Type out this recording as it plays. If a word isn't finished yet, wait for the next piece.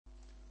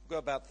go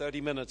about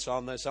 30 minutes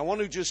on this. I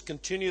want to just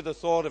continue the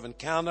thought of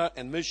encounter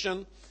and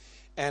mission.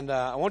 And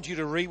I want you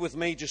to read with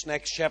me just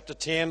Acts chapter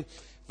 10,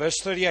 verse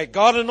 38.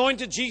 God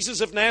anointed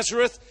Jesus of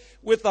Nazareth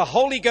with the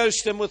Holy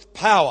Ghost and with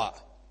power.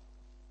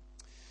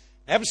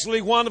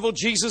 Absolutely wonderful.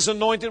 Jesus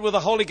anointed with the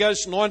Holy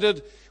Ghost,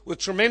 anointed with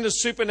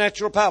tremendous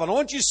supernatural power. And I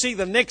want you to see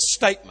the next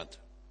statement.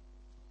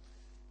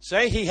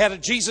 Say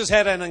Jesus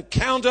had an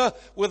encounter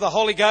with the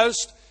Holy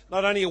Ghost.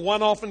 Not only a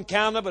one-off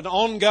encounter, but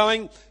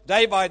ongoing.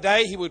 Day by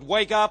day, he would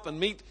wake up and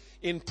meet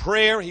in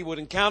prayer. He would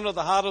encounter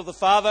the heart of the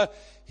Father.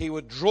 He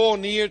would draw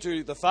near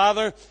to the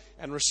Father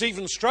and receive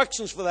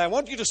instructions for that. I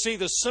want you to see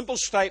this simple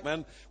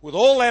statement. With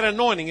all that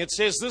anointing, it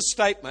says this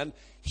statement,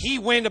 he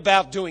went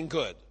about doing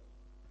good.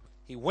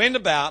 He went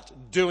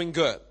about doing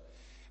good.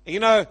 You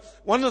know,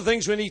 one of the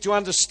things we need to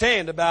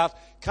understand about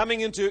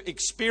coming into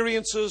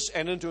experiences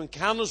and into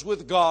encounters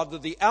with God,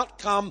 that the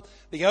outcome,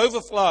 the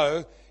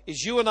overflow,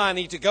 is you and I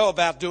need to go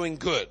about doing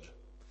good.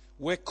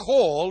 We're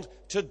called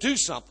to do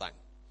something.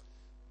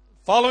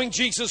 Following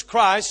Jesus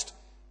Christ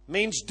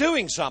means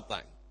doing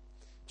something.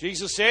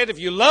 Jesus said, if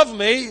you love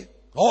me,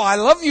 I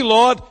love you,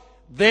 Lord,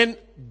 then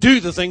do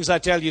the things I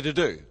tell you to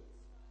do.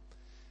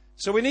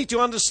 So we need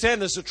to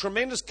understand there's a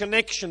tremendous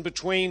connection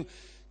between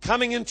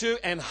coming into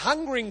and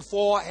hungering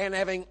for and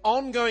having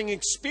ongoing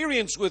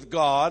experience with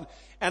God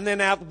and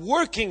then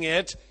outworking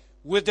it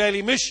with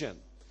daily mission.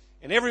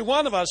 And every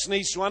one of us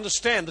needs to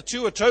understand the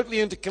two are totally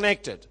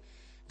interconnected.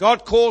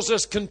 God calls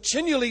us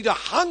continually to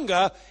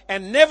hunger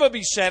and never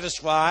be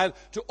satisfied,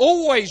 to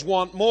always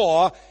want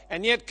more,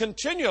 and yet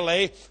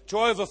continually to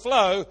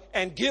overflow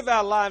and give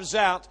our lives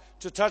out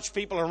to touch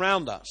people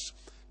around us.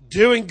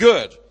 Doing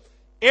good.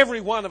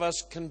 Every one of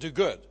us can do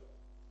good.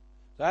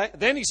 Okay?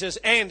 Then he says,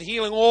 and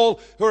healing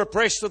all who are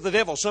oppressed of the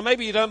devil. So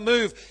maybe you don't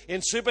move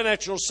in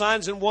supernatural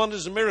signs and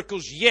wonders and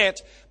miracles yet,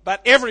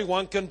 but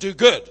everyone can do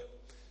good.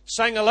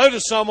 Saying hello to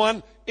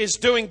someone is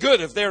doing good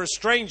if they're a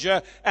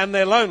stranger and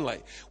they're lonely.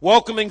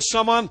 Welcoming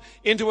someone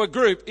into a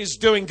group is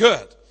doing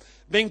good.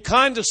 Being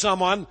kind to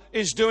someone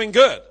is doing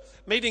good.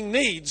 Meeting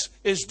needs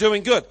is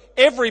doing good.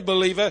 Every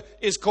believer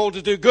is called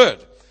to do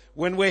good.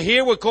 When we're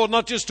here, we're called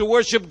not just to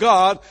worship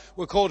God,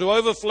 we're called to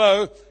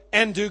overflow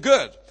and do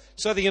good.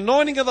 So the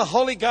anointing of the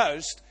Holy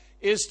Ghost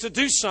is to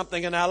do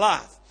something in our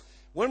life.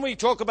 When we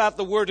talk about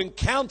the word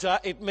encounter,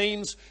 it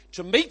means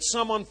to meet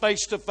someone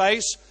face to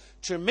face,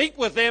 to meet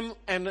with them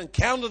and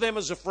encounter them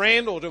as a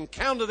friend or to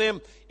encounter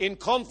them in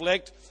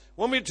conflict.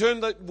 When we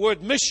turn the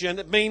word mission,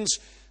 it means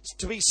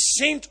to be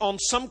sent on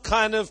some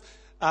kind of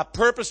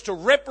purpose to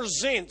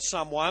represent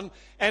someone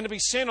and to be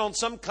sent on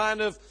some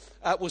kind of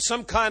with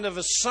some kind of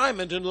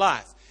assignment in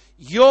life.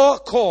 You're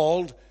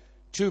called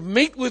to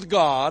meet with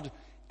God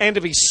and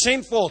to be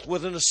sent forth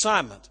with an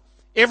assignment.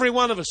 Every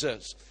one of us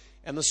is.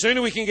 And the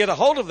sooner we can get a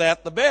hold of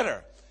that, the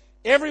better.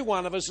 Every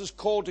one of us is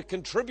called to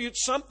contribute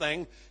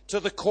something to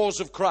the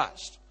cause of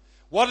Christ.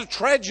 What a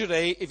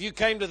tragedy if you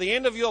came to the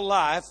end of your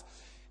life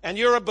and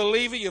you're a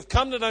believer, you've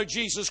come to know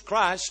Jesus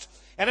Christ,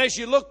 and as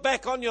you look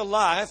back on your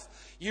life,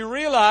 you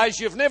realize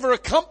you've never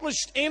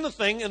accomplished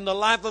anything in the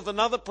life of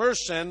another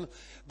person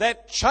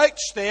that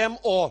touched them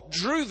or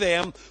drew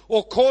them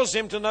or caused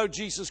them to know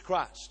Jesus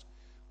Christ.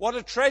 What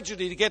a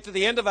tragedy to get to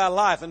the end of our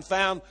life and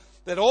found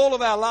that all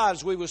of our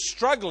lives we were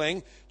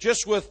struggling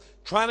just with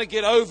trying to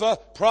get over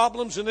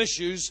problems and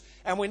issues,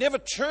 and we never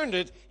turned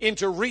it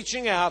into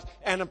reaching out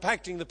and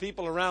impacting the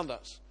people around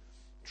us.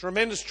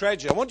 Tremendous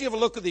tragedy. I want you to have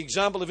a look at the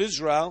example of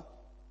Israel.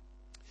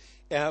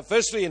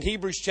 Firstly, in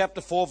Hebrews chapter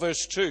 4,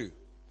 verse 2.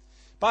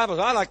 Bible,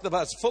 I like the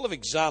Bible. It's full of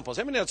examples.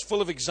 How many know it's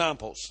full of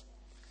examples?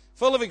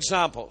 Full of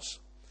examples.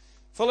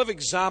 Full of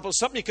examples.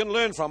 Something you can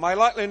learn from. I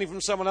like learning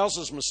from someone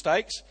else's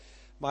mistakes.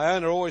 My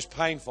own are always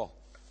painful.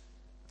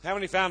 How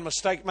many found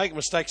making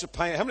mistakes are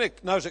painful? How many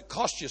knows it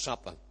costs you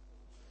something?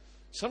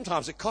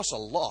 Sometimes it costs a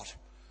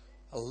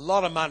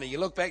lot of money. You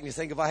look back and you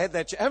think, if I had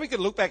that, how many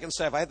can look back and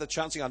say, if I had the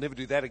chance, I'll never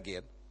do that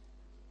again?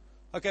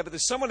 Okay, but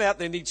there's someone out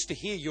there needs to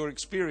hear your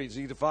experience.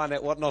 You need to find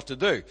out what not to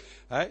do.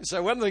 Right?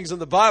 So one of the things in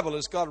the Bible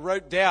is God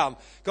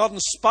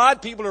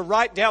inspired people to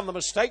write down the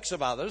mistakes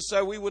of others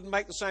so we wouldn't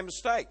make the same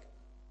mistake.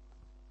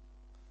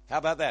 How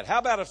about that? How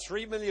about if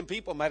 3 million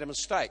people made a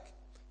mistake?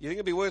 You think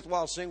it'd be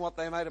worthwhile seeing what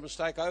they made a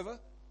mistake over?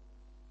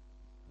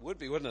 Would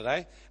be, wouldn't it,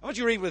 eh? I want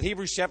you to read with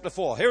Hebrews chapter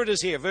 4. Here it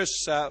is here,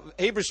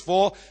 Hebrews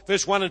 4,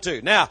 verse 1 and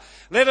 2. Now,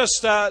 let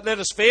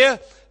us fear,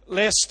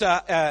 lest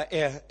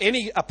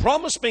a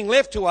promise being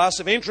left to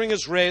us of entering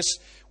his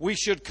rest, we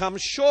should come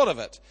short of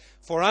it.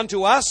 For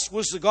unto us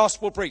was the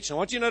gospel preached. I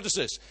want you to notice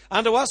this.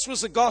 Unto us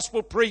was the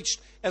gospel preached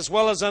as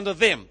well as unto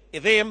them.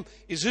 Them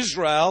is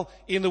Israel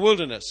in the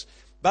wilderness.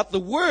 But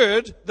the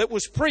word that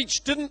was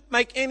preached didn't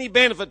make any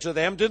benefit to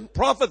them, didn't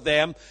profit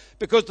them,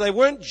 because they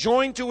weren't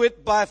joined to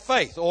it by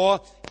faith, or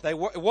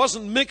it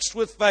wasn't mixed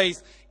with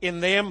faith in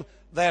them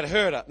that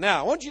heard it. Now,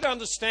 I want you to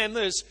understand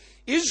this.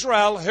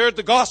 Israel heard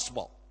the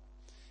gospel.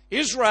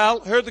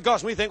 Israel heard the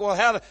gospel. We think,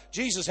 well,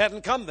 Jesus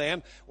hadn't come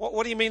then.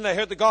 What do you mean they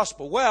heard the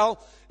gospel?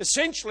 Well,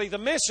 essentially the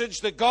message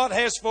that God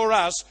has for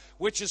us,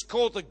 which is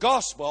called the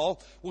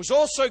gospel, was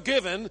also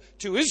given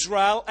to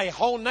Israel, a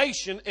whole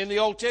nation, in the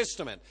Old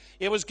Testament.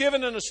 It was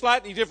given in a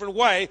slightly different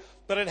way,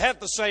 but it had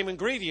the same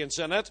ingredients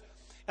in it.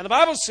 And the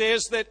Bible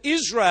says that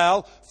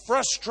Israel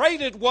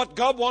frustrated what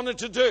God wanted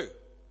to do,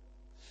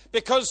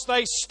 because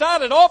they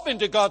started off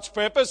into God's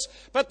purpose,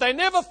 but they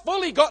never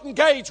fully got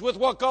engaged with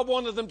what God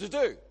wanted them to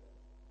do.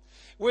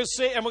 We'll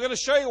see, and we're going to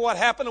show you what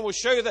happened, and we'll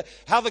show you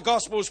how the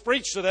gospel was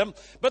preached to them.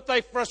 But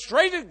they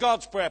frustrated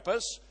God's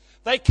purpose.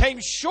 They came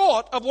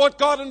short of what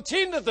God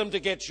intended them to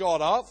get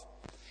short of.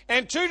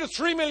 And 2 to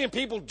 3 million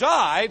people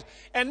died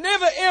and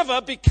never ever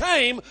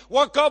became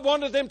what God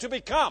wanted them to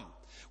become.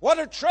 What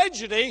a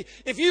tragedy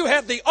if you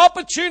had the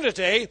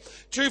opportunity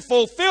to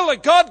fulfill a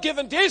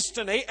God-given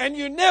destiny and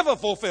you never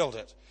fulfilled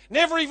it.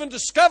 Never even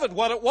discovered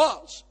what it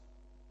was.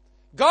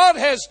 God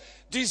has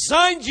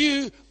designed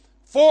you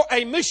for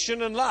a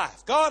mission in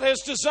life. God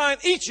has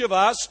designed each of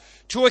us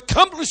to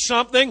accomplish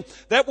something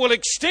that will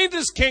extend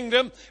His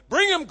kingdom,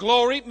 bring Him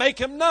glory, make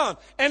Him known.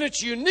 And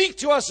it's unique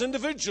to us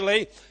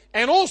individually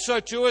and also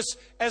to us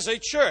as a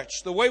church,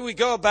 the way we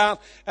go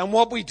about and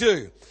what we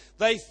do.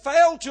 They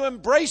failed to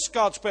embrace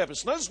God's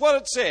purpose. Notice what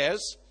it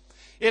says.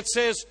 It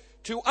says,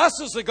 to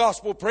us as the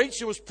gospel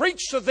preached, it was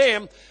preached to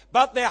them,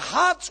 but their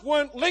hearts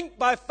weren't linked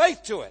by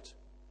faith to it.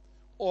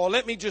 Or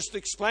let me just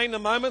explain a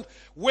moment.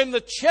 When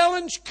the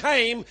challenge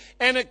came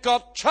and it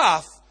got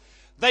tough,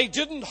 they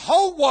didn't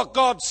hold what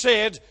God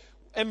said,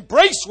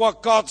 embrace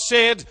what God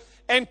said,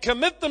 and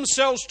commit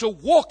themselves to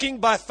walking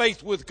by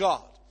faith with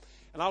God.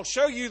 And I'll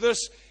show you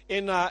this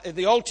in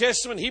the Old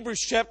Testament, Hebrews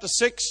chapter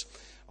 6.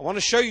 I want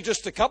to show you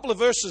just a couple of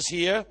verses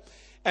here,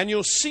 and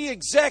you'll see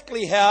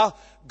exactly how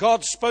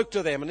God spoke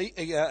to them. In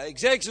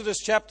Exodus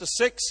chapter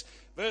 6,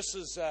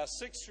 verses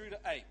 6 through to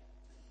 8.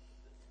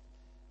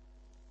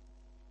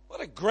 What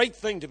a great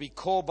thing to be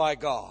called by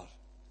God.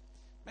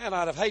 Man,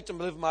 I'd have hated to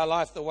live my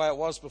life the way it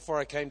was before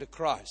I came to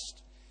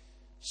Christ.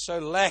 So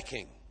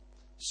lacking,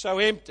 so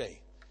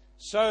empty,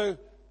 so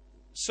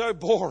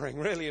boring,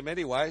 really, in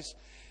many ways.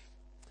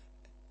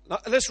 Now,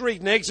 let's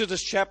read in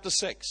Exodus chapter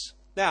 6.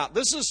 Now,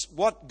 this is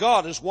what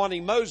God is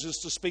wanting Moses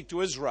to speak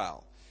to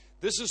Israel.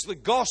 This is the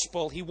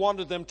gospel He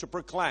wanted them to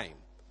proclaim.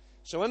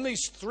 So in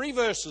these 3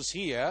 verses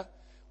here,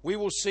 we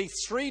will see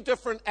 3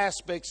 different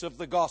aspects of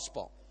the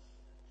gospel.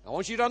 I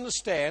want you to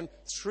understand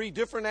 3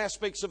 different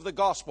aspects of the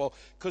gospel,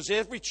 because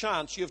every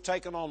chance you've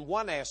taken on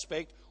one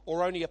aspect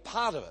or only a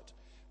part of it.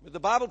 But the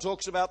Bible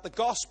talks about the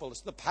gospel.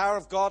 It's the power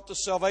of God to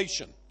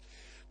salvation.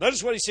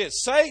 Notice what He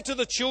says. Say to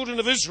the children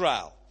of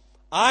Israel,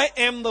 I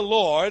am the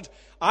Lord.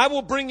 I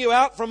will bring you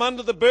out from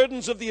under the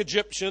burdens of the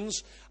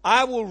Egyptians.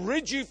 I will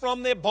rid you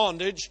from their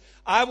bondage.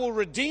 I will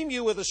redeem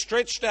you with a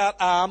stretched out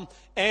arm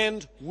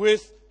and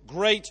with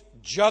great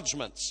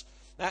judgments.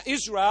 Now,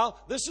 Israel,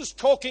 this is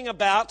talking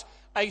about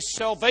a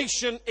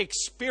salvation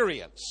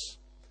experience.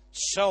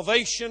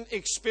 Salvation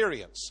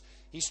experience.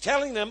 He's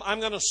telling them, I'm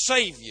going to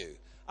save you.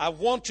 I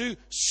want to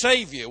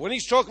save you. When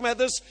He's talking about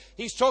this,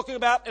 He's talking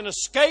about an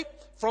escape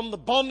from the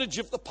bondage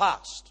of the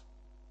past.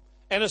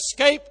 An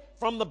escape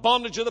from the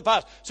bondage of the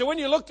past. So when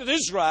you looked at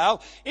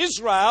Israel,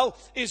 Israel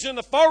is in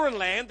a foreign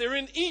land. They're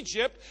in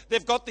Egypt.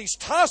 They've got these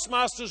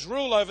taskmasters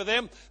rule over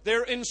them.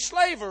 They're in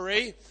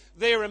slavery.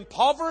 They're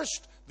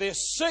impoverished. They're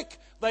sick.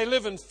 They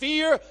live in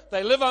fear.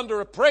 They live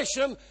under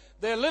oppression.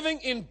 They're living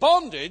in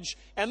bondage,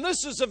 and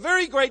this is a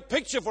very great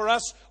picture for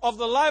us of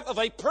the life of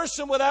a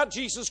person without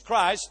Jesus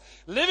Christ,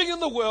 living in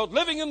the world,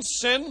 living in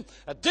sin,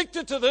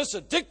 addicted to this,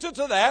 addicted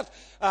to that,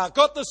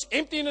 got this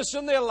emptiness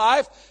in their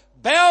life,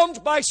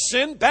 bound by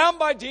sin, bound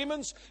by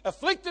demons,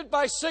 afflicted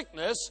by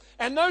sickness,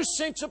 and no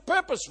sense of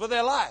purpose for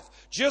their life.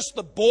 Just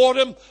the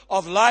boredom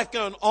of life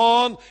going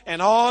on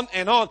and on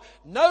and on.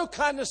 No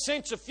kind of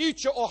sense of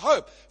future or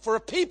hope. For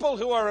a people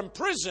who are in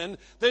prison,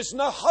 there's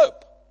no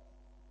hope.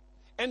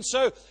 And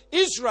so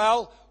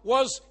Israel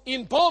was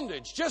in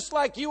bondage, just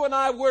like you and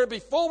I were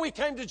before we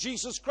came to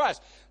Jesus Christ.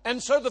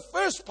 And so the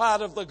first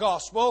part of the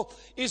gospel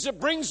is it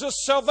brings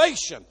us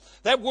salvation.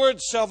 That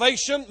word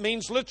salvation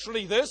means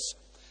literally this: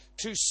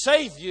 to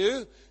save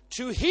you,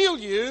 to heal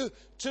you,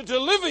 to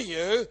deliver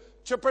you,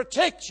 to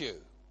protect you.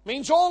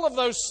 Means all of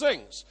those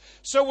things.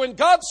 So when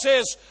God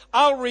says,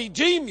 I'll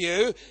redeem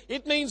you,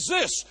 it means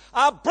this: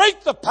 I'll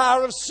break the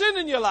power of sin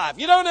in your life.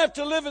 You don't have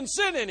to live in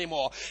sin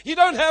anymore. You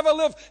don't have to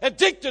live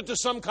addicted to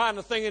some kind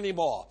of thing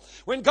anymore.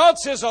 When God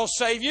says, I'll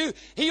save you,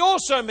 He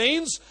also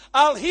means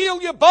I'll heal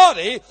your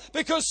body,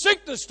 because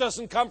sickness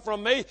doesn't come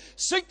from me.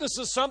 Sickness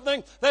is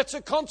something that's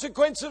a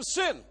consequence of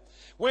sin.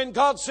 When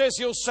God says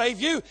He'll save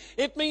you,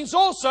 it means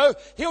also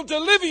He'll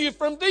deliver you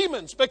from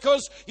demons,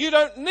 because you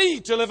don't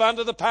need to live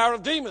under the power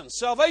of demons.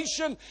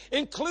 Salvation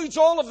includes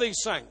all of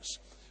these things.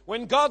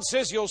 When God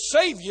says He'll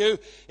save you,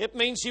 it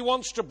means He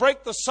wants to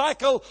break the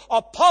cycle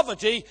of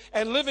poverty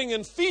and living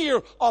in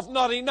fear of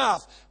not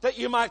enough, that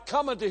you might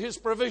come into His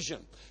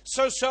provision.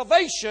 So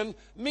salvation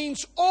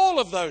means all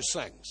of those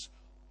things.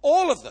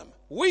 All of them.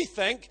 We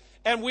think,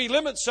 And we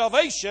limit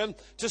salvation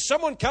to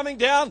someone coming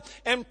down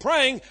and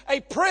praying a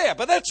prayer.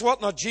 But that's what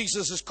not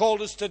Jesus has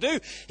called us to do.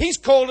 He's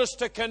called us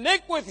to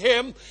connect with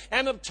Him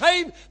and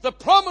obtain the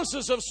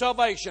promises of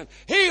salvation,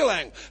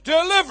 healing,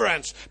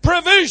 deliverance,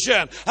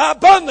 provision,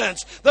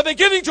 abundance, the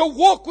beginning to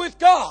walk with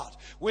God.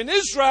 When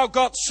Israel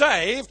got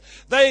saved,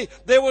 there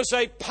was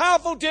a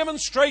powerful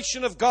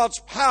demonstration of God's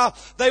power.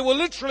 They were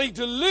literally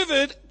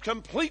delivered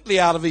completely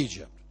out of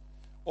Egypt.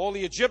 All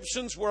the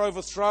Egyptians were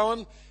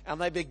overthrown, and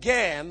they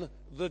began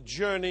the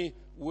journey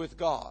with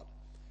God.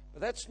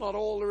 But that's not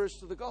all there is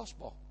to the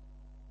gospel.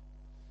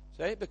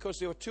 See? Because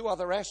there were two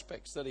other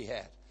aspects that he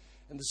had.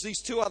 And there's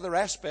these two other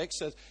aspects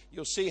that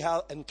you'll see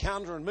how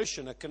encounter and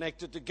mission are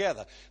connected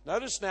together.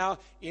 Notice now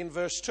in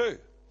verse 2.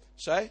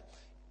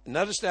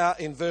 Notice now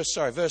in verse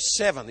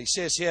 7. He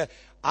says here,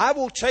 I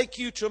will take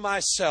you to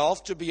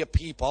myself to be a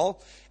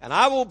people, and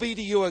I will be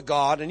to you a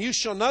God, and you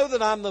shall know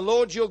that I'm the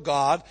Lord your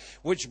God,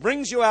 which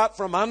brings you out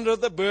from under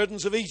the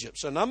burdens of Egypt.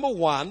 So number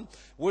one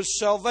was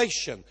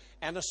salvation,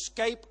 an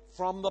escape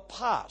from the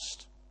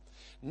past.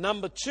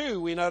 Number two,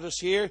 we notice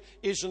here,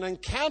 is an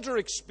encounter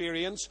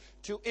experience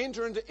to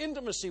enter into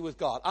intimacy with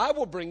God. I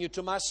will bring you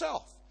to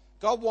myself.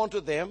 God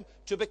wanted them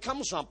to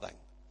become something.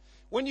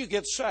 When you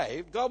get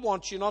saved, God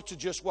wants you not to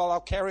just, I'll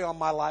carry on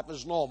my life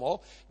as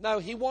normal. No,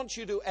 He wants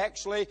you to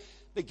actually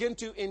begin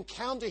to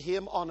encounter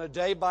Him on a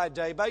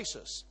day-by-day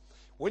basis.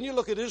 When you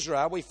look at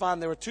Israel, we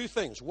find there are two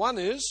things. One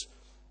is,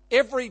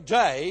 every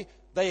day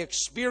they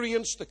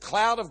experience the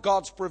cloud of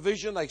God's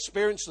provision. They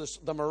experience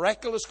the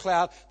miraculous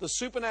cloud, the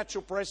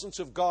supernatural presence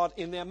of God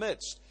in their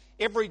midst.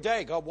 Every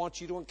day God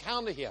wants you to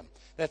encounter Him.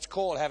 That's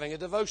called having a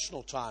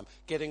devotional time,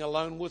 getting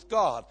alone with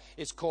God.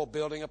 It's called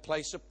building a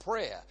place of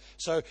prayer.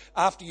 So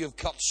after you've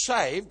got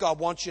saved, God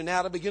wants you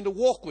now to begin to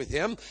walk with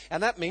Him,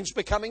 and that means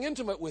becoming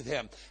intimate with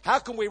Him. How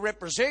can we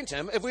represent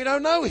Him if we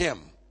don't know Him?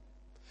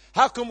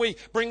 How can we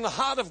bring the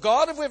heart of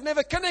God if we've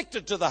never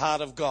connected to the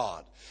heart of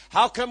God?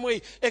 How can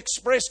we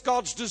express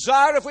God's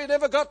desire if we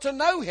never got to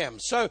know Him?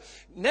 So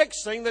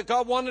next thing that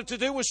God wanted to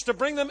do was to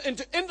bring them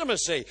into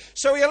intimacy.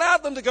 So He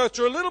allowed them to go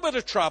through a little bit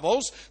of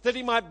troubles that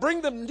He might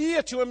bring them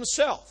near to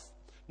Himself.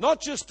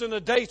 Not just in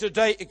a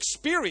day-to-day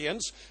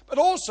experience, but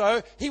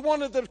also He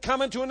wanted them to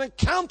come into an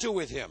encounter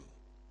with Him.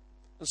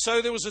 And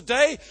so there was a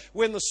day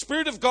when the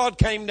Spirit of God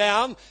came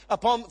down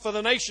for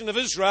the nation of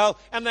Israel,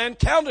 and they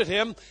encountered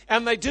Him,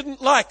 and they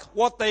didn't like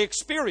what they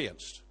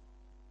experienced.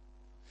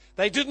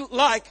 They didn't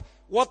like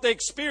what they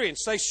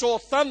experienced. They saw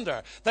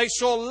thunder. They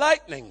saw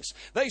lightnings.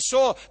 They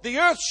saw the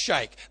earth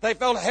shake. They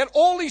had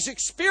all these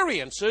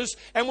experiences,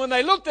 and when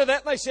they looked at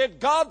that, they said,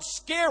 God's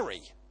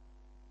scary.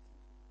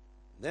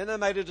 Then they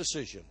made a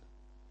decision.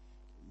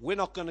 We're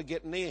not going to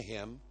get near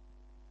Him.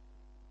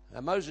 Now,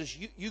 Moses,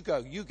 you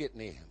go, you get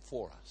near Him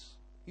for us.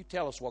 You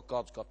tell us what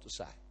God's got to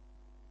say.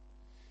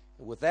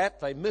 And with that,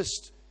 they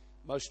missed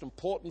the most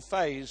important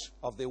phase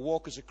of their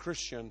walk as a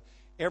Christian.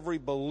 Every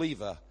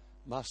believer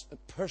must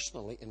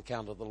personally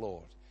encounter the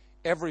Lord.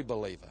 Every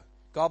believer.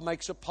 God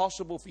makes it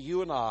possible for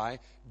you and I,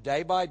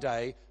 day by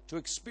day, to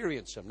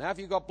experience Him. Now, if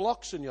you've got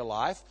blocks in your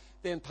life,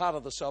 then part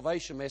of the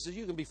salvation message,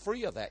 you can be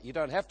free of that. You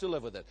don't have to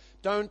live with it.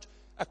 Don't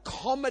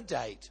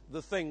accommodate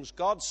the things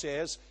God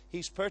says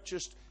He's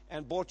purchased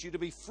and bought you to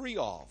be free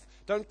of.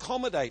 Don't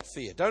accommodate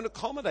fear. Don't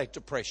accommodate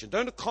depression.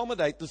 Don't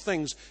accommodate the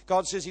things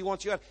God says He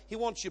wants you at. He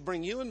wants you to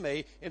bring you and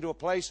me into a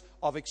place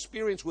of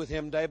experience with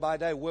Him day by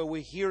day where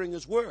we're hearing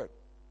His Word.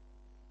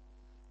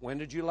 When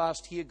did you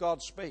last hear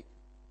God speak?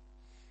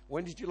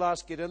 When did you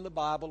last get in the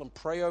Bible and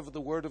pray over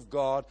the Word of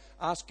God,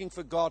 asking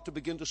for God to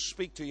begin to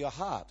speak to your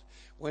heart?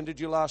 When did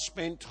you last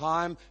spend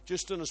time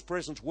just in His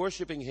presence,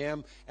 worshiping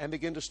Him, and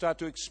begin to start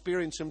to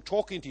experience Him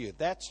talking to you?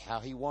 That's how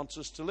He wants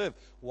us to live.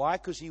 Why?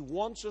 Because He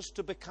wants us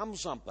to become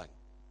something.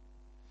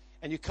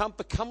 And you can't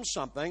become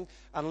something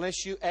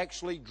unless you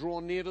actually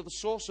draw near to the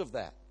source of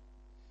that.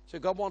 So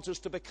God wants us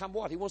to become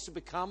what? He wants to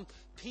become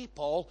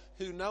people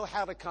who know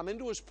how to come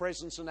into His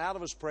presence and out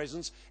of His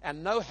presence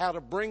and know how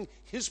to bring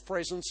His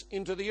presence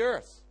into the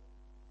earth.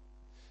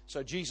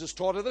 So Jesus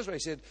taught it this way.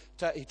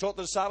 He taught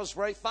the disciples to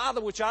pray,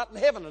 Father which art in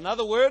heaven. In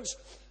other words,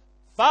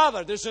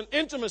 Father, there's an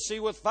intimacy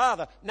with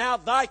Father. Now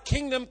Thy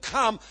kingdom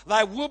come,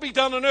 Thy will be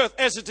done on earth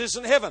as it is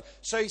in heaven.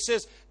 So He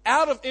says,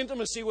 out of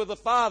intimacy with the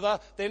Father,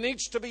 there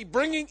needs to be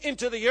bringing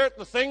into the earth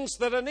the things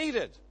that are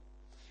needed.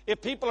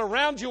 If people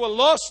around you are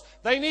lost,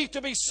 they need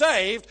to be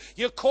saved.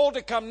 You're called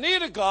to come near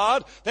to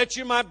God that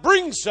you might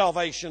bring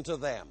salvation to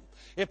them.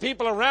 If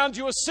people around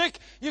you are sick,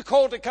 you're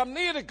called to come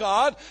near to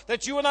God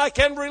that you and I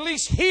can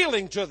release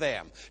healing to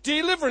them,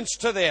 deliverance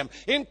to them,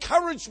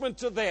 encouragement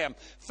to them,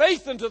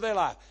 faith into their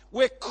life.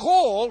 We're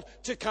called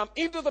to come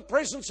into the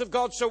presence of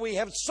God so we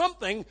have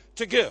something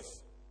to give.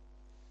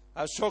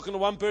 I was talking to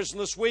one person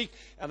this week,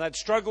 and they'd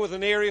struggled with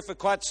an area for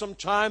quite some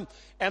time,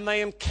 and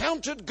they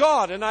encountered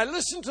God. And I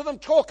listened to them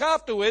talk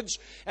afterwards,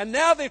 and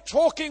now they're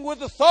talking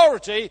with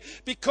authority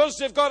because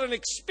they've got an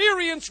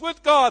experience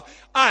with God.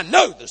 I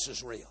know this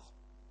is real.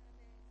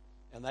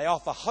 And they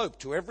offer hope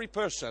to every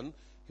person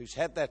who's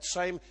had that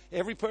same,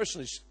 every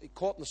person who's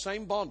caught in the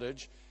same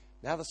bondage,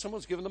 now that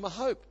someone's given them a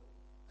hope.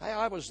 Hey,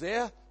 I was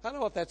there. I know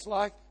what that's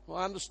like. Well,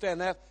 I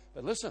understand that.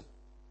 But listen,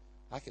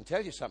 I can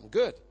tell you something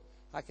good.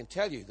 I can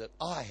tell you that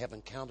I have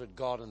encountered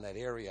God in that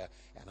area,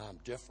 and I'm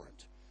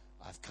different.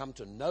 I've come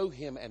to know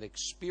Him and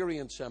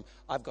experience Him.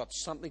 I've got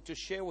something to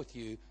share with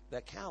you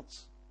that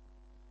counts.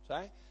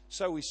 See?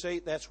 So we see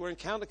that's where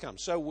encounter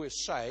comes. So we're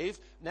saved.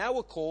 Now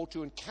we're called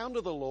to encounter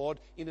the Lord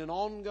in an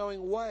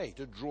ongoing way,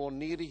 to draw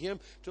near to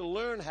Him, to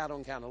learn how to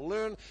encounter,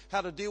 learn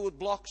how to deal with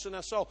blocks in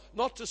our soul.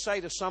 Not to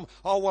say to some,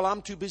 oh, well,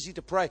 I'm too busy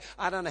to pray.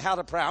 I don't know how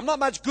to pray. I'm not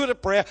much good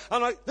at prayer.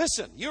 I'm like,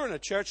 listen, you're in a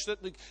church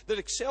that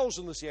excels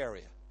in this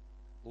area.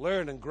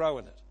 Learn and grow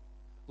in it.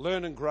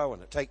 Learn and grow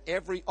in it. Take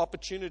every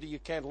opportunity you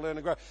can to learn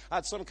and grow. I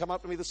had someone come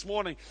up to me this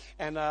morning,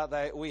 and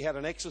we had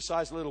an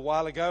exercise a little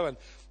while ago,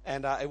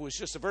 and it was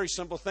just a very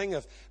simple thing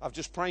of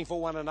just praying for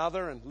one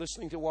another and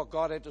listening to what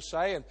God had to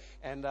say.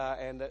 And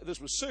this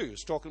was Sue, who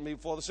was talking to me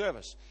before the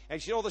service.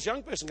 And she said, this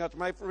young person got to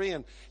pray for me,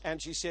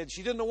 and she said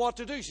she didn't know what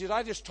to do. She said,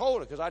 I just told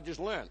her because I just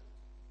learned.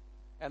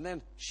 And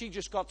then she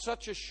just got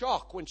such a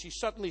shock when she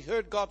suddenly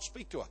heard God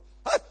speak to her.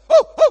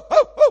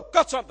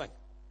 Got something.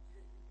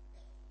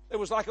 It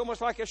was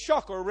almost like a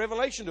shock or a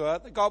revelation to her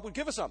that God would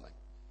give her something.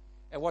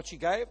 And what she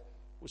gave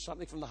was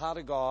something from the heart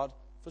of God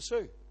for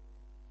Sue.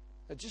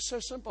 It's just so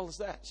simple as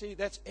that. See,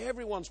 that's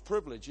everyone's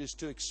privilege, is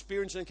to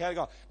experience and encounter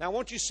God. Now, I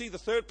want you to see the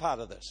third part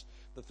of this.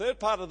 The third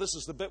part of this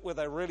is the bit where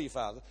they really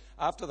failed.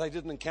 After they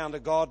didn't encounter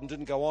God and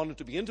didn't go on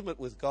to be intimate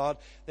with God,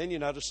 then you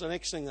notice the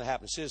next thing that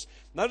happens. It says,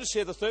 notice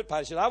here the third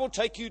part. He said, I will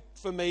take you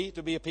for me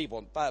to be a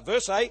people.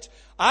 Verse 8,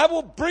 I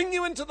will bring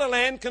you into the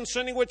land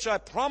concerning which I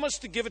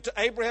promised to give it to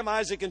Abraham,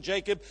 Isaac, and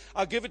Jacob.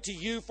 I'll give it to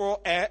you for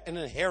an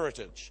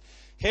inheritance.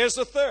 Here's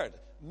the third,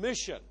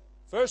 mission.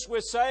 First,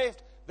 we're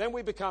saved. Then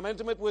we become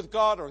intimate with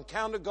God or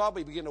encounter God.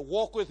 We begin to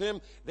walk with Him.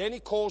 Then He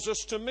calls us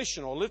to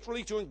mission, or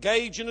literally to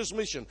engage in His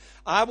mission.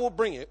 I will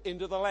bring it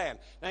into the land.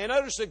 Now you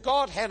notice that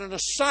God had an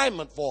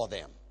assignment for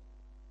them.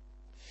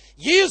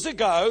 Years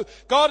ago,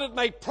 God had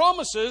made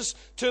promises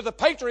to the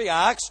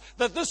patriarchs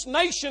that this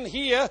nation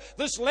here,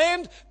 this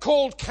land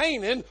called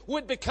Canaan,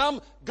 would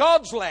become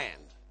God's land.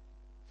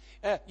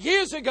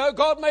 Years ago,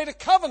 God made a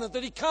covenant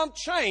that He can't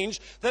change,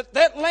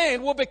 that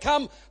land will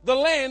become the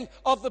land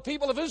of the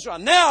people of Israel.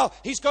 Now,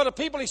 He's got a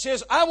people, He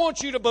says, I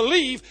want you to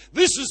believe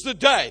this is the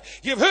day.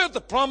 You've heard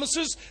the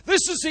promises.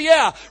 This is the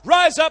hour.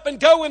 Rise up and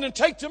go in and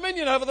take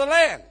dominion over the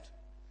land.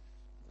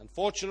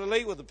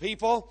 Unfortunately, with the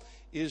people,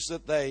 is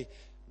that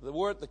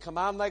the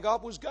command they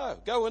got was go.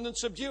 Go in and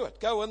subdue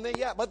it. Go in there,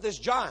 yeah, but there's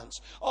giants.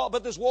 Oh,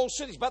 but there's walled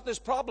cities. But there's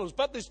problems.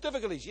 But there's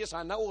difficulties. Yes,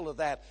 I know all of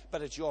that,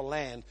 but it's your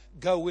land.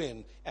 Go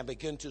in and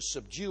begin to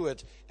subdue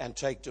it and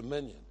take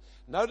dominion.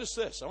 Notice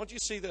this. I want you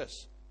to see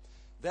this.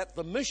 That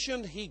the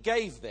mission He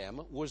gave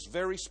them was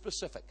very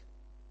specific.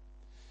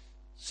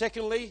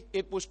 Secondly,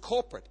 it was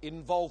corporate. It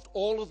involved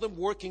all of them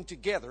working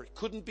together. It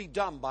couldn't be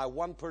done by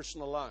one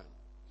person alone.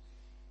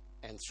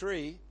 And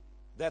three,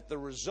 that the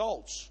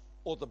results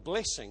or the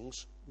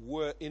blessings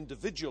were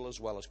individual as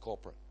well as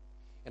corporate.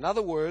 In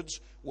other words,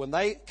 when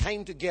they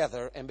came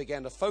together and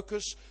began to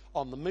focus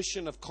on the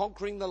mission of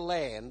conquering the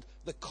land,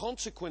 the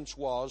consequence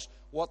was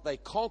what they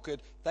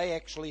conquered, they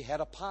actually had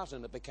a part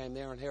in it. It became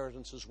their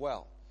inheritance as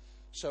well.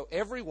 So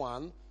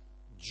everyone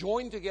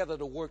joined together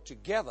to work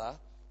together,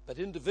 but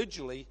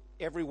individually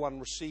everyone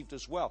received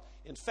as well.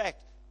 In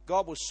fact,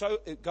 God was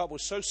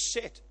so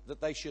set that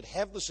they should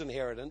have this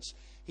inheritance.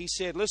 He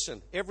said,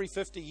 listen, every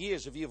 50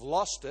 years, if you've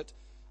lost it,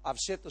 I've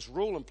set this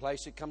rule in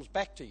place, it comes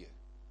back to you.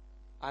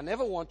 I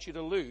never want you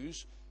to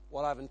lose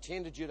what I've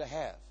intended you to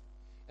have.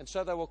 And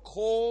so they were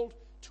called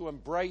to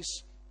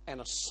embrace an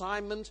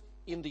assignment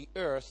in the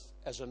earth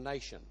as a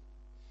nation.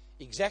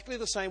 Exactly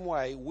the same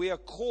way we are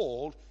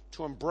called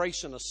to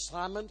embrace an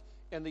assignment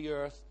in the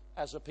earth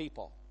as a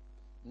people.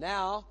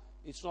 Now,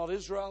 it's not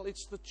Israel,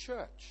 it's the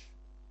church.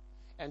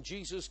 And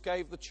Jesus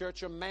gave the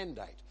church a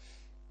mandate.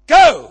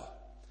 Go!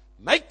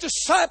 Make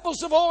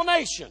disciples of all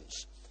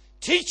nations,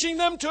 teaching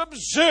them to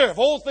observe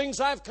all things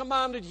I've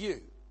commanded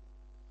you.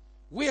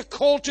 We are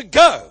called to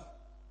go.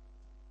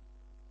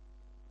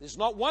 There's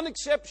not one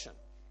exception.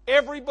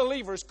 Every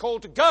believer is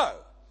called to go,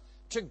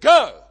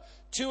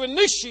 to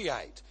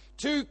initiate,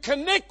 to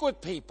connect with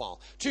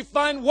people, to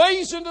find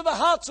ways into the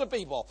hearts of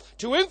people,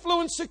 to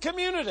influence the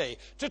community,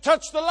 to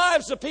touch the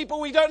lives of people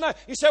we don't know.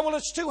 You say, well,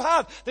 it's too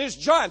hard. There's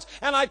giants.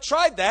 And I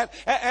tried that,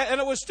 and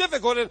it was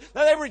difficult, and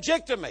they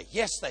rejected me.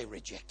 Yes, they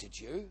rejected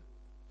you.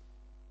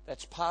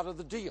 That's part of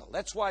the deal.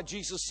 That's why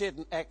Jesus said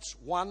in Acts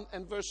 1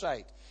 and verse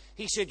 8,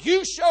 He said,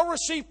 you shall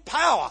receive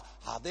power.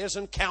 There's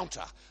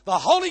encounter. The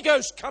Holy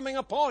Ghost coming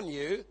upon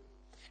you.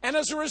 And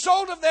as a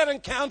result of that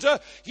encounter,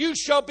 you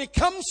shall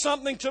become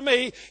something to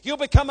me. You'll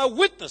become a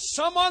witness,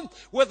 someone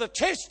with a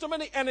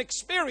testimony and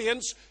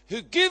experience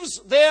who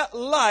gives their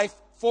life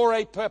for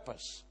a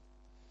purpose.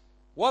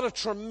 What a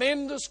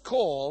tremendous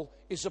call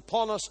is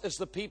upon us as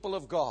the people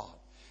of God,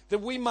 that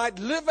we might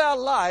live our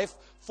life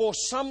for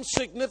some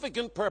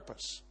significant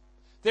purpose.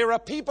 There are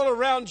people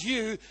around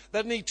you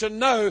that need to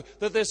know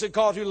that there's a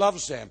God who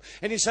loves them.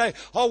 And you say,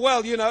 oh,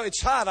 well,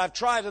 it's hard. I've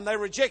tried and they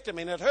rejected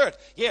me and it hurt.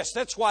 Yes,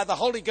 that's why the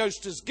Holy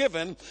Ghost is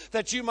given,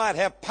 that you might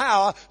have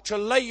power to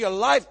lay your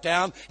life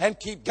down and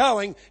keep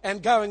going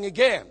and going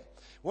again.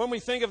 When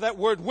we think of that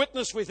word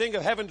witness, we think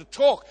of having to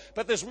talk.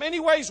 But there's many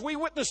ways we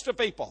witness to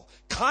people.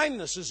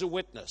 Kindness is a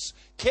witness.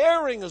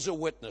 Caring is a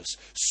witness.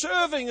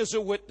 Serving is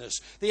a witness.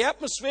 The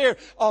atmosphere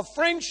of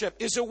friendship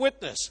is a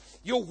witness.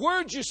 Your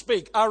words you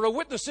speak are a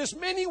witness. There's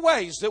many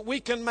ways that we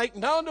can make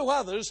known to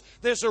others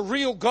there's a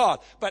real God.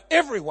 But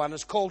everyone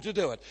is called to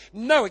do it.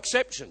 No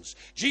exceptions.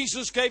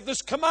 Jesus gave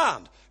this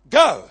command.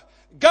 Go.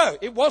 Go.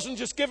 It wasn't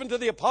just given to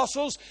the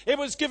apostles. It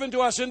was given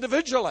to us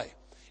individually.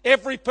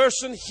 Every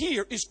person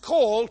here is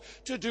called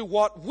to do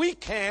what we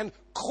can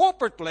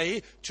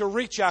corporately to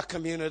reach our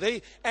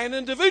community and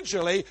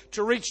individually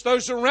to reach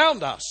those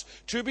around us,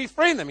 to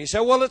befriend them. You say,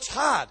 well, it's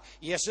hard.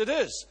 Yes, it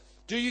is.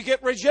 Do you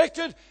get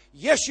rejected?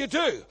 Yes, you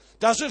do.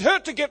 Does it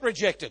hurt to get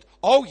rejected?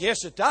 Oh,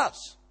 yes, it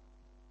does.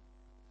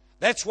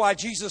 That's why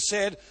Jesus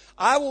said,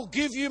 I will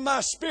give you my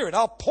Spirit.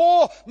 I'll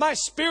pour my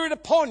Spirit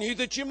upon you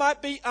that you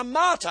might be a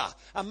martyr.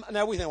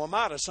 Now we think, well,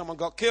 martyr, someone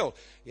got killed.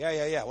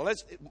 Yeah. Well,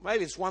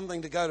 maybe it's one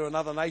thing to go to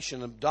another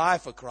nation and die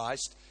for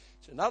Christ.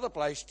 It's another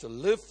place to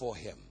live for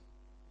Him.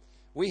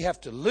 We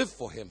have to live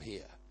for Him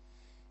here.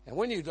 And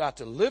when you start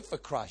to live for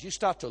Christ, you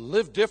start to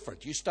live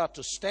different. You start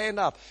to stand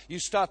up. You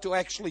start to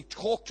actually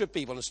talk to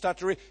people and start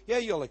to,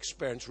 you'll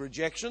experience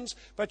rejections,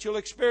 but you'll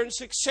experience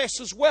success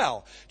as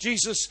well.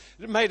 Jesus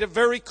made it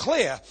very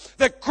clear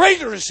that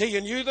greater is He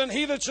in you than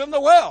he that's in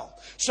the world.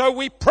 So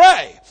we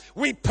pray,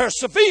 we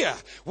persevere,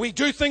 we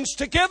do things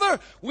together,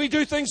 we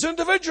do things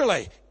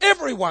individually.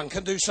 Everyone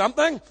can do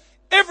something.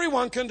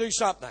 Everyone can do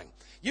something.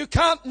 You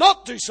can't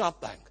not do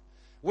something.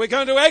 We're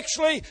going to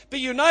actually be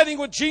uniting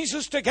with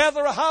Jesus to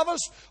gather a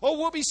harvest, or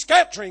we'll be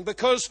scattering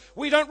because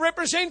we don't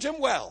represent Him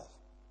well.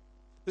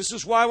 This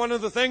is why one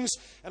of the things,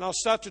 and I'll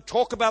start to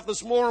talk about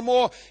this more and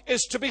more,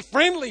 is to be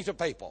friendly to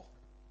people.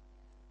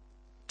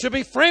 To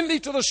be friendly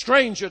to the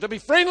stranger, to be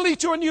friendly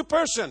to a new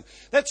person.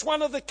 That's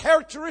one of the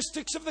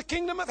characteristics of the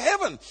kingdom of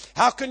heaven.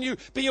 How can you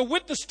be a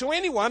witness to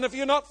anyone if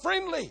you're not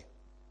friendly?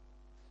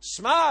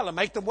 Smile and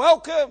make them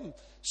welcome.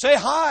 Say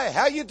hi,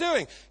 how are you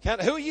doing?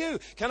 Who are you?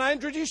 Can I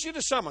introduce you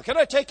to someone? Can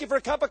I take you for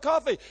a cup of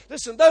coffee?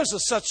 Listen, those are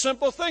such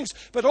simple things.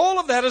 But all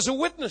of that is a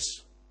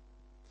witness.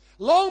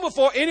 Long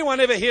before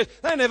anyone ever hears,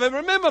 they never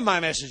remember my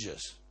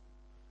messages.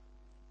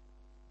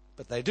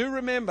 But they do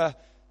remember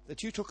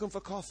that you took them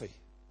for coffee.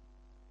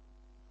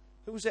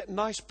 Who was that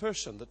nice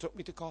person that took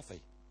me to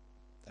coffee?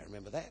 They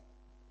remember that.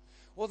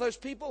 Or those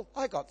people,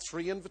 I got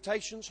 3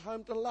 invitations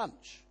home to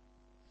lunch.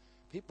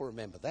 People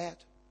remember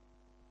that.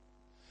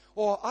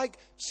 Or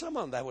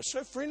someone, they were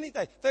so friendly,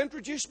 they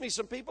introduced me to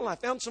some people, and I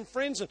found some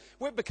friends, and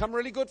we've become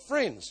really good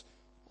friends.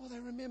 Oh, they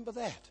remember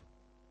that.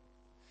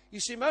 You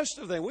see, most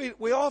of them,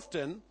 we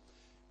often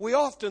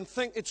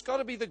think it's got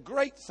to be the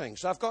great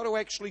things. I've got to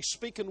actually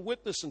speak and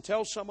witness and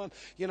tell someone,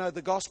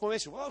 the gospel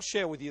message. Well, I'll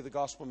share with you the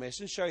gospel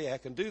message, show you how I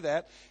can do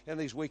that in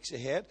these weeks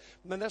ahead.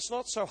 I mean, that's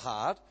not so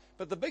hard,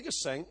 but the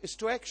biggest thing is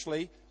to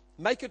actually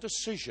make a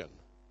decision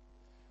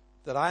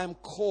that I am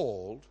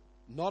called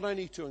not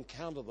only to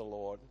encounter the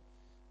Lord,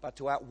 but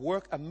to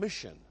outwork a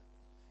mission.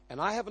 And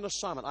I have an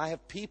assignment. I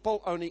have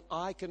people only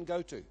I can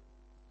go to.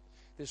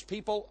 There's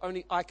people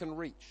only I can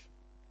reach.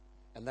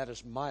 And that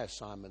is my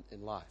assignment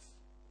in life.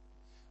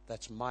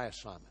 That's my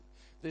assignment.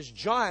 There's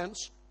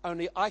giants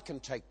only I can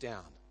take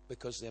down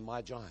because they're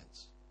my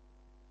giants.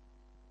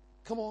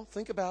 Come on,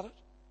 think about it.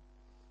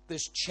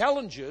 There's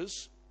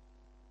challenges,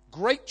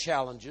 great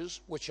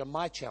challenges, which are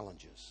my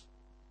challenges.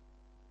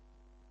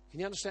 Can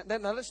you understand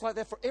that? Now, that's like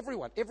that for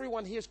everyone.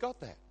 Everyone here's got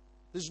that.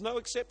 There's no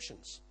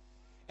exceptions.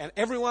 And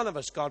every one of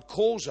us, God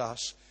calls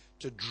us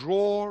to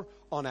draw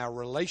on our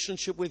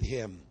relationship with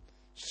Him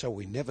so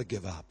we never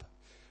give up.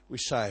 We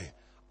say,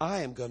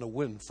 I am going to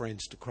win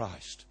friends to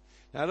Christ.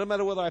 Now, no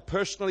matter whether I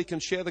personally can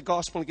share the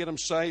gospel and get them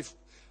saved,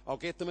 I'll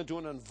get them into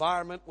an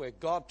environment where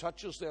God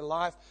touches their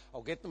life.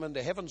 I'll get them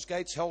into Heaven's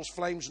Gates, Hell's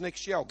Flames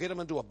next year. I'll get them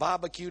into a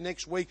barbecue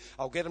next week.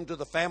 I'll get them to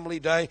the family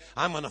day.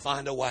 I'm going to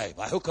find a way.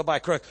 By hook or by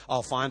crook,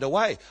 I'll find a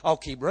way. I'll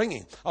keep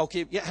ringing.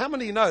 How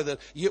many know that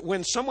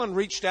when someone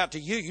reached out to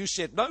you, you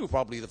said no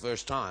probably the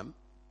first time?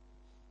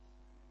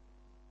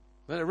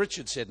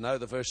 Richard said no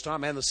the first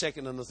time, and the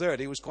second and the third.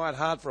 He was quite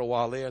hard for a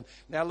while there. And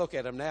now look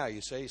at him now, you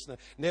see. He's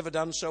never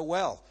done so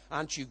well.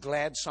 Aren't you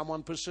glad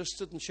someone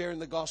persisted in sharing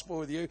the gospel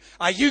with you?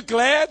 Are you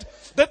glad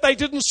that they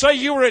didn't say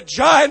you were a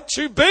giant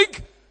too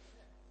big?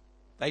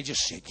 They just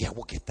said, yeah,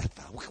 we'll get that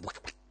far.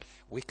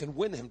 We can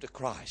win him to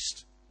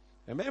Christ.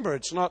 Remember,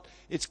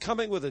 it's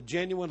coming with a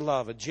genuine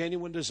love, a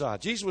genuine desire.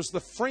 Jesus was the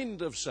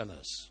friend of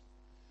sinners.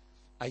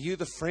 Are you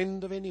the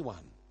friend of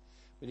anyone?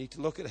 We need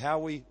to look at how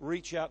we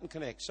reach out and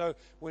connect. So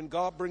when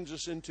God brings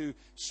us into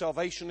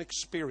salvation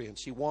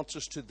experience, He wants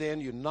us to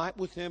then unite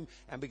with Him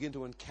and begin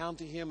to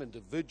encounter Him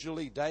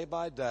individually, day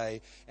by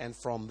day, and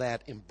from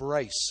that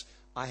embrace,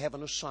 I have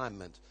an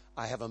assignment,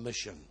 I have a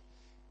mission.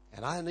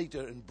 And I need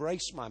to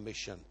embrace my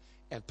mission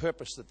and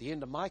purpose at the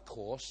end of my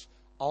course,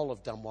 I'll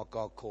have done what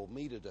God called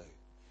me to do.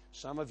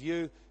 Some of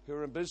you who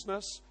are in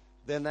business,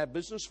 then that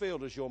business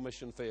field is your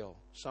mission field.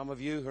 Some of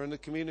you who are in the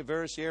community,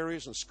 various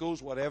areas and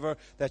schools, whatever,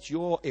 that's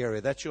your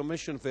area, that's your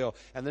mission field.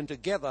 And then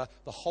together,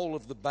 the whole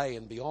of the Bay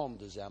and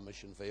beyond is our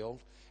mission field.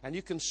 And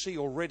you can see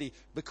already,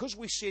 because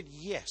we said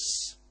yes,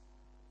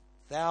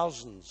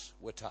 thousands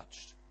were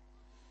touched.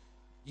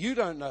 You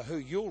don't know who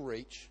you'll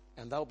reach,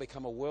 and they'll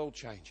become a world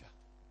changer.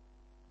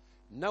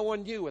 No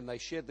one knew when they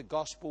shared the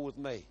gospel with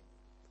me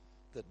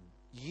that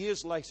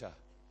years later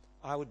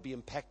I would be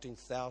impacting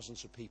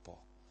thousands of people.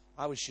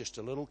 I was just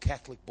a little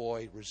Catholic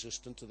boy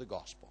resistant to the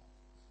gospel.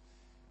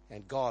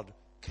 And God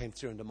came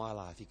through into my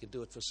life. He can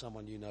do it for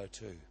someone you know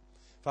too.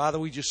 Father,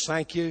 we just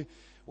thank you.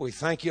 We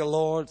thank you,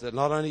 Lord, that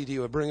not only do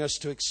you bring us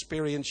to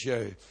experience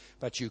you,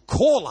 but you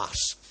call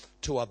us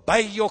to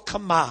obey your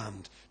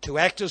command, to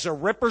act as a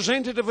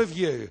representative of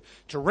you,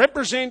 to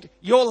represent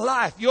your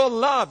life, your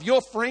love,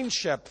 your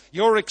friendship,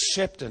 your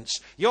acceptance,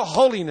 your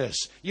holiness,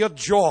 your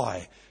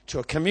joy, to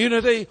a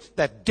community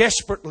that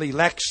desperately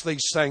lacks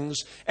these things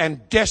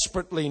and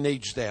desperately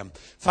needs them.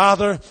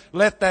 Father,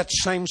 let that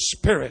same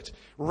spirit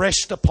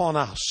rest upon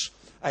us,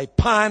 a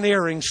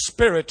pioneering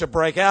spirit to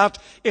break out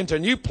into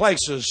new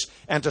places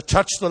and to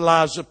touch the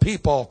lives of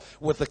people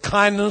with the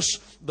kindness,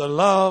 the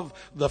love,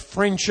 the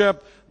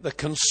friendship, the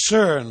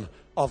concern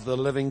of the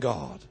living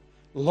God.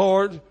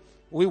 Lord,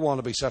 we want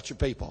to be such a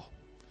people.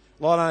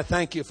 Lord, I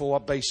thank you for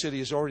what Bay City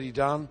has already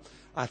done.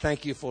 I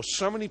thank you for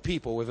so many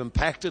people we've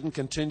impacted and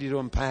continue to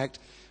impact.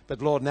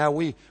 But Lord, now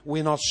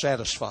we're not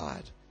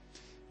satisfied.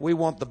 We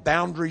want the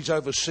boundaries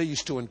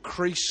overseas to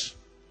increase.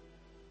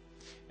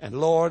 And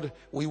Lord,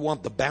 we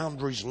want the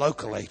boundaries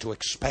locally to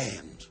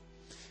expand.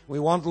 We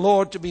want,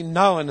 Lord, to be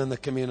known in the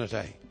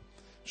community.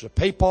 So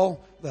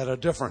people that are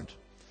different.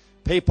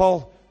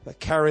 People that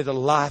carry the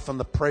life and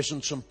the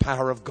presence and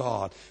power of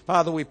God.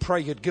 Father, we pray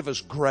you'd give us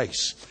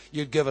grace.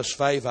 You'd give us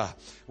favor.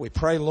 We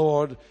pray,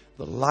 Lord,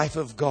 the life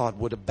of God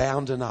would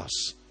abound in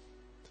us.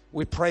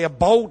 We pray a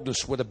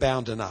boldness would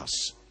abound in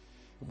us.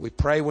 We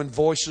pray when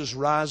voices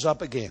rise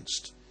up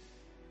against,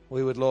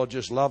 we would, Lord,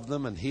 just love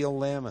them and heal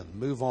them and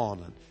move on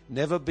and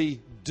never be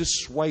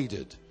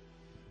dissuaded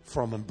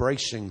from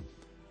embracing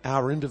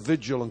our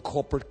individual and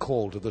corporate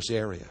call to this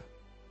area.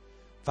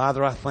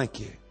 Father, I thank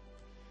you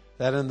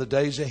that in the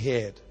days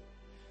ahead,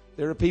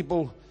 there are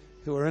people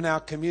who are in our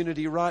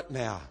community right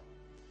now,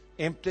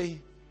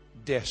 empty,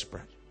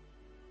 desperate,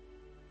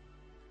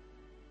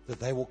 that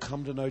they will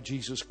come to know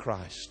Jesus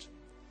Christ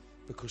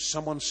because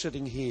someone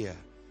sitting here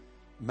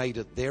made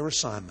it their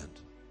assignment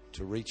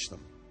to reach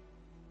them.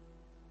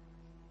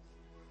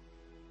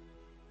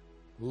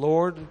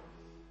 Lord,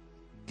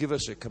 give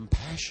us a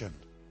compassion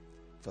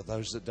for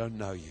those that don't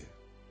know you.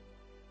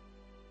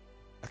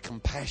 A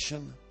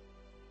compassion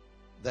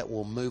that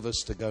will move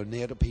us to go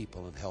near to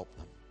people and help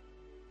them.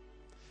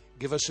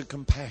 Give us a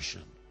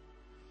compassion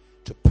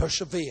to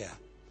persevere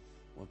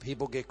when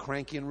people get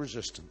cranky and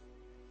resistant.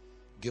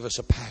 Give us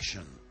a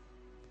passion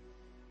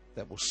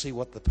that will see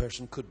what the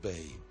person could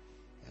be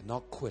and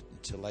not quit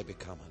until they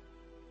become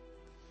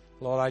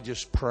it. Lord, I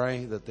just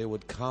pray that there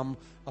would come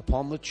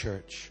upon the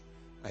church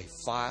a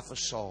fire for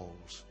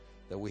souls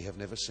that we have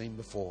never seen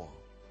before.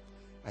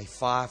 A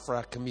fire for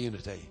our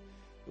community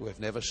that we've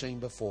never seen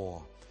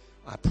before.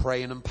 I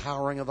pray an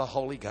empowering of the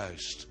Holy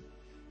Ghost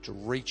to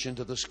reach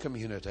into this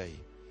community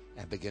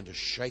and begin to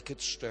shake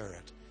it, stir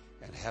it,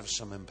 and have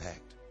some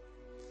impact.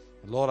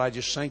 And Lord, I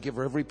just thank you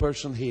for every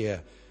person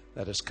here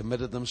that has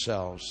committed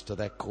themselves to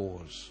that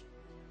cause.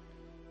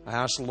 I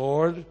ask,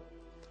 Lord,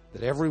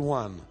 that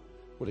everyone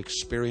would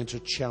experience a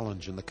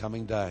challenge in the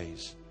coming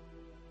days,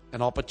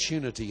 an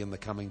opportunity in the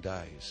coming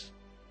days,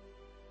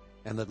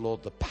 and that,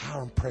 Lord, the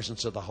power and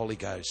presence of the Holy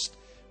Ghost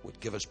would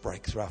give us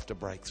breakthrough after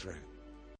breakthrough.